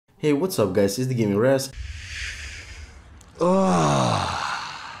Hey, what's up guys, it's TheGamingReZ.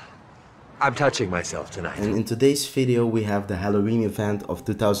 I'm touching myself tonight. And in today's video we have the Halloween event of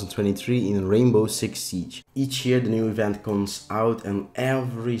 2023 in Rainbow Six Siege. Each year the new event comes out, and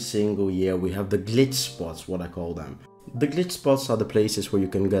every single year we have the glitch spots, what I call them. The glitch spots are the places where you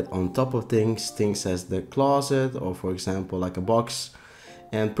can get on top of things as the closet, or for example like a box,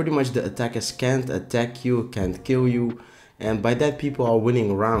 and pretty much the attackers can't attack you, can't kill you, and by that people are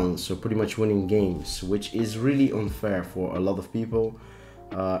winning rounds, so pretty much winning games, which is really unfair for a lot of people,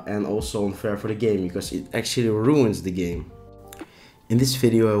 and also unfair for the game because it actually ruins the game. In this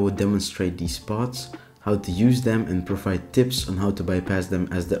video I will demonstrate these spots, how to use them, and provide tips on how to bypass them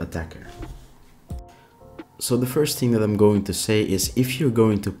as the attacker. So the first thing that I'm going to say is, if you're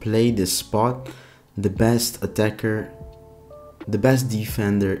going to play this spot, the best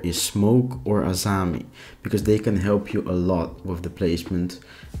defender is Smoke or Azami, because they can help you a lot with the placement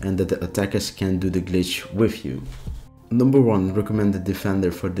and that the attackers can do the glitch with you. Number one recommended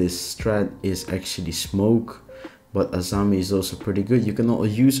defender for this strat is actually Smoke, but Azami is also pretty good. You can also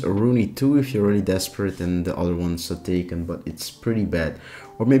use Aruni too if you're really desperate and the other ones are taken, but it's pretty bad.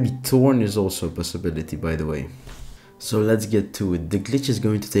 Or maybe Torn is also a possibility, by the way. So let's get to it. The glitch is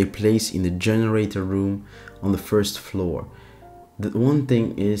going to take place in the generator room on the first floor. The one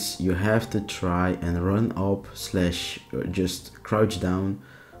thing is, you have to try and run up slash just crouch down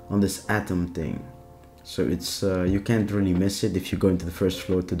on this atom thing. So it's you can't really miss it. If you go into the first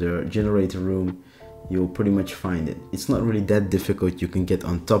floor to the generator room, you'll pretty much find it. It's not really that difficult. You can get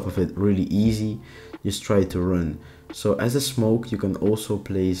on top of it really easy. Just try to run. So as a smoke, you can also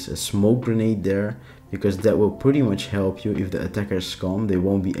place a smoke grenade there, because that will pretty much help you. If the attackers come, they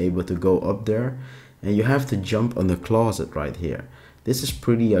won't be able to go up there. And you have to jump on the closet right here. This is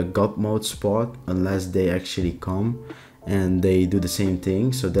pretty a god mode spot unless they actually come and they do the same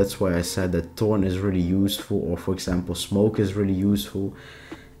thing. So that's why I said that Torn is really useful, or for example Smoke is really useful.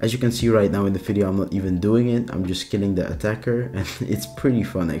 As you can see right now in the video, I'm not even doing it. I'm just killing the attacker, and it's pretty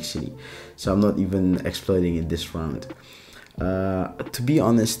fun actually. So I'm not even exploiting it this round. To be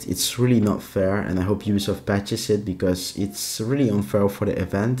honest, it's really not fair, and I hope Ubisoft patches it, because it's really unfair for the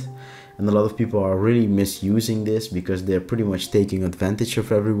event. And a lot of people are really misusing this because they're pretty much taking advantage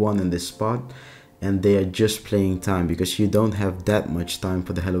of everyone in this spot, and they are just playing time because you don't have that much time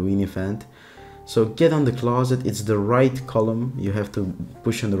for the Halloween event. So get on the closet. It's the right column. You have to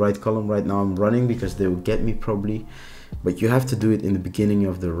push on the right column. Right now I'm running because they will get me probably, but you have to do it in the beginning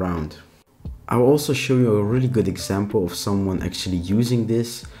of the round. I will also show you a really good example of someone actually using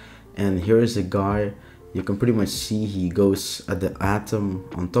this. And here is a guy. You can pretty much see he goes at the atom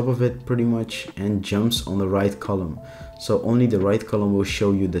on top of it pretty much and jumps on the right column. So only the right column will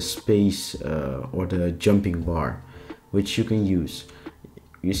show you the space or the jumping bar, which you can use.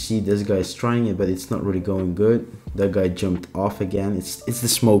 You see this guy is trying it, but it's not really going good. That guy jumped off again. It's the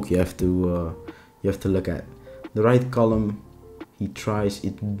smoke you have to look at. The right column, he tries.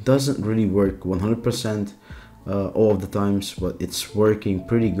 It doesn't really work 100% all of the times, but it's working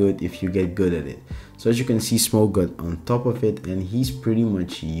pretty good if you get good at it. So as you can see, Smoke got on top of it, and he's pretty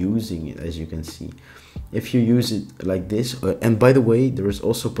much using it, as you can see. If you use it like this, and by the way, there is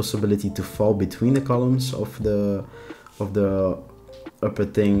also a possibility to fall between the columns of the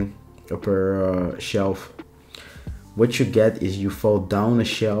upper shelf. What you get is you fall down a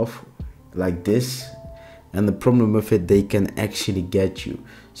shelf like this, and the problem with it, they can actually get you.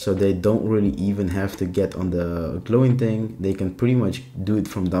 So they don't really even have to get on the glowing thing. They can pretty much do it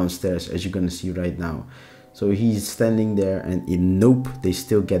from downstairs, as you're gonna see right now. So he's standing there, and nope, they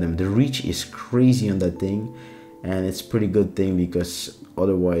still get him. The reach is crazy on that thing, and it's pretty good thing, because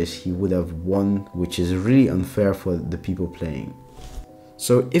otherwise he would have won, which is really unfair for the people playing.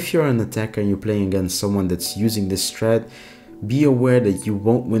 So if you're an attacker and you're playing against someone that's using this strat, be aware that you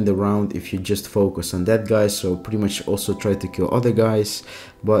won't win the round if you just focus on that guy. So pretty much also try to kill other guys,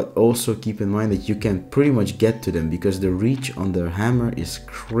 but also keep in mind that you can pretty much get to them because the reach on the hammer is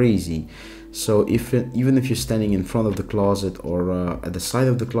crazy. So even if you're standing in front of the closet or at the side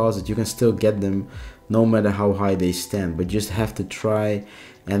of the closet, you can still get them no matter how high they stand, but just have to try.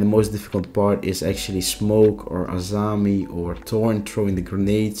 And the most difficult part is actually Smoke or Azami or Torn throwing the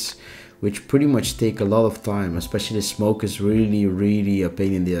grenades, which pretty much take a lot of time. Especially Smoke is really a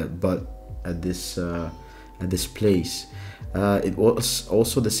pain in the butt at this place. It was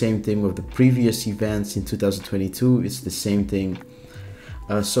also the same thing with the previous events in 2022. It's the same thing.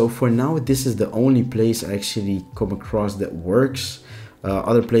 So for now, this is the only place I actually come across that works.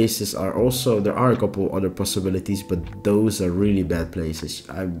 Other places are also, there are a couple other possibilities, but those are really bad places.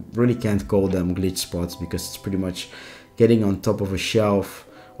 I really can't call them glitch spots because it's pretty much getting on top of a shelf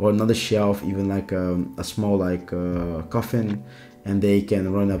or another shelf, even like a small like coffin, and they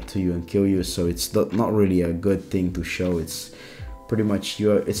can run up to you and kill you. So it's not really a good thing to show. It's pretty much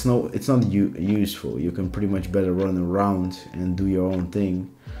it's not useful. You can pretty much better run around and do your own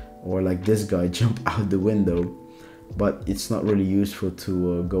thing, or like this guy jump out the window. But it's not really useful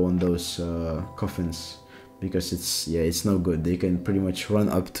to go on those coffins, because it's no good. They can pretty much run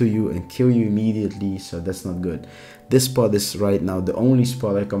up to you and kill you immediately, so that's not good. This spot is right now the only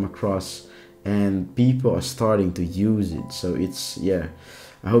spot I come across, and people are starting to use it. So it's, yeah,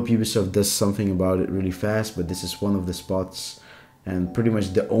 I hope Ubisoft does something about it really fast, but this is one of the spots, and pretty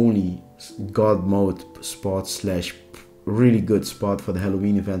much the only god mode spot slash really good spot for the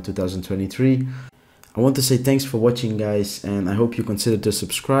Halloween event 2023. I want to say thanks for watching, guys, and I hope you consider to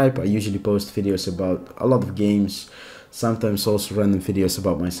subscribe. I usually post videos about a lot of games, sometimes also random videos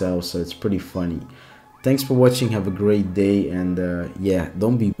about myself, so it's pretty funny. Thanks for watching, have a great day, and yeah,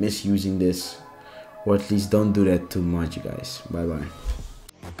 don't be misusing this, or at least don't do that too much, guys. Bye bye.